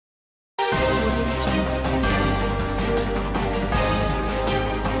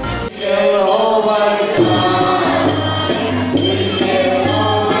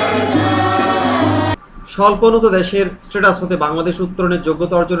স্বল্পোন্নত দেশের স্ট্যাটাস হতে বাংলাদেশ উত্তরণের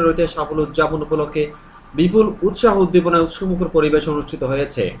যোগ্যতা অর্জনের ঐতিহাসিক সাফল্য উদযাপন উপলক্ষে বিপুল উৎসাহ উদ্দীপনায় উৎসমুখর পরিবেশ অনুষ্ঠিত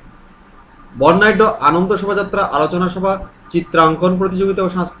হয়েছে। বর্ণাঢ্য আনন্দ শোভাযাত্রা, আলোচনা সভা, চিত্রাঙ্কন প্রতিযোগিতা ও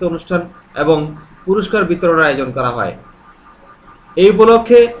সাংস্কৃতিক অনুষ্ঠান এবং পুরস্কার বিতরণের আয়োজন করা হয়। এই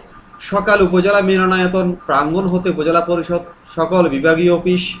উপলক্ষে সকাল উপজেলা মিলনায়তন প্রাঙ্গণ হতে উপজেলা পরিষদ, সকল বিভাগীয়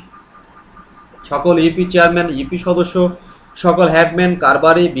অফিস, সকল ইউপি চেয়ারম্যান, ইউপি সদস্য, সকল হেডম্যান,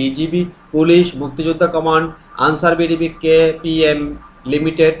 কারবারি, বিজিবি, পুলিশ, মুক্তিযোদ্ধা command, answer BDB, KPM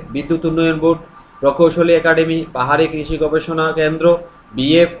limited, বিদ্যুৎ উন্নয়ন বোর্ড, প্রকৌশলী একাডেমি, পাহাড়ি কৃষি গবেষণা কেন্দ্র,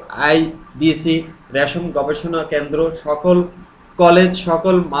 বিএফআইডিসি, রেশম গবেষণা কেন্দ্র, সকল কলেজ,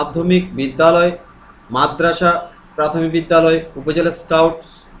 সকল মাধ্যমিক বিদ্যালয়, মাদ্রাসা, প্রাথমিক বিদ্যালয়, উপজেলা স্কাউটস,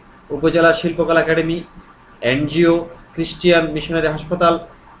 উপজেলা শিল্পকলা একাডেমি, এনজিও, খ্রিস্টিয়ান মিশনারি হাসপাতাল,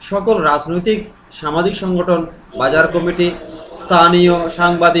 সকল রাজনৈতিক সামাজিক সংগঠন, বাজার কমিটি, স্থানীয়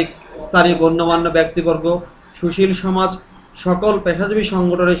সাংবাদিক, স্থানীয় গণ্যমান্য ব্যক্তিবর্গ, সুশীল সমাজ, সকল পেশাজীবী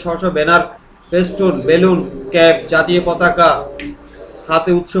সংগঠনের স্ব ব্যানার, ফেস্টুন, বেলুন, ক্যাপ, জাতীয় পতাকা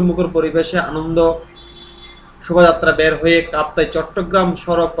হাতে উৎসবমুখর পরিবেশে আনন্দ শোভাযাত্রা বের হয়ে কাপ্তাই চট্টগ্রাম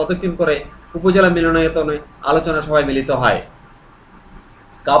সড়ক প্রদক্ষিণ করে উপজেলা মিলনায়তনে আলোচনা সভায় মিলিত হয়।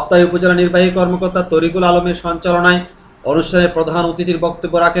 কাপ্তাই উপজেলা নির্বাহী কর্মকর্তা তরিকুল আলমের সঞ্চালনায় অনুষ্ঠানে প্রধান অতিথির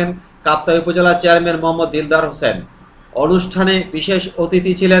বক্তব্য রাখেন কাপ্তাই উপজেলা চেয়ারম্যান মোহাম্মদ দিলদার হোসেন। অনুষ্ঠানে বিশেষ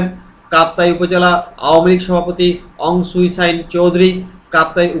অতিথি ছিলেন কাপ্তাই উপজেলা আওয়ামী লীগ সভাপতি অং সুইসাইন চৌধুরী,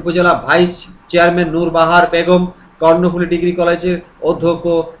 কাপ্তাই উপজেলা ভাইস চেয়ারম্যান নূর বাহার বেগম, কর্ণফুলী ডিগ্রি কলেজের অধ্যক্ষ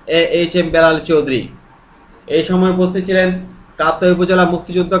এইচ.এম. বেলাল চৌধুরী। এই সময় উপস্থিত ছিলেন কাপ্তাই উপজেলা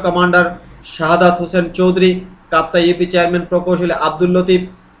মুক্তিযোদ্ধা commander Shahadat Hossain Chowdhury, Kaptai UP chairman প্রকৌশলী আব্দুল লতিফ,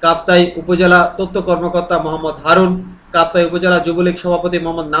 কাপ্তাই উপজেলা তথ্য কর্মকর্তা মোহাম্মদ হারুন, কাপ্তাই উপজেলা যুবলীগ সভাপতি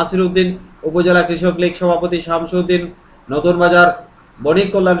মোহাম্মদ নাসির উদ্দিন, উপজেলা কৃষক লীগ সভাপতি শামসুদ্দিন, নতুন বাজার বণিক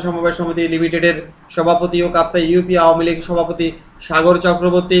কল্যাণ সমবায় সমিতি লিমিটেডের সভাপতি ও কাপ্তাই ইউপি আওয়ামী লীগ সভাপতি সাগর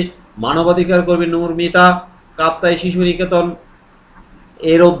চক্রবর্তী, মানবাধিকার কর্মী নূর মিতা, কাপ্তাই শিশু নিকেতন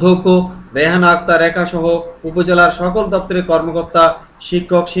এর অধ্যক্ষ রেহানা আক্তার রেখা সহ উপজেলার সকল দপ্তরের কর্মকর্তা,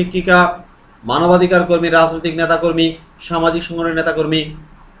 শিক্ষক শিক্ষিকা, মানবাধিকার কর্মী, রাজনৈতিক নেতাকর্মী, সামাজিক সংগঠনের নেতাকর্মী,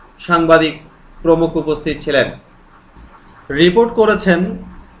 সাংবাদিক প্রমুখ উপস্থিত ছিলেন। রিপোর্ট করেছেন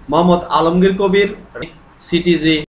মোহাম্মদ আলমগীর কবির, সিটিজি।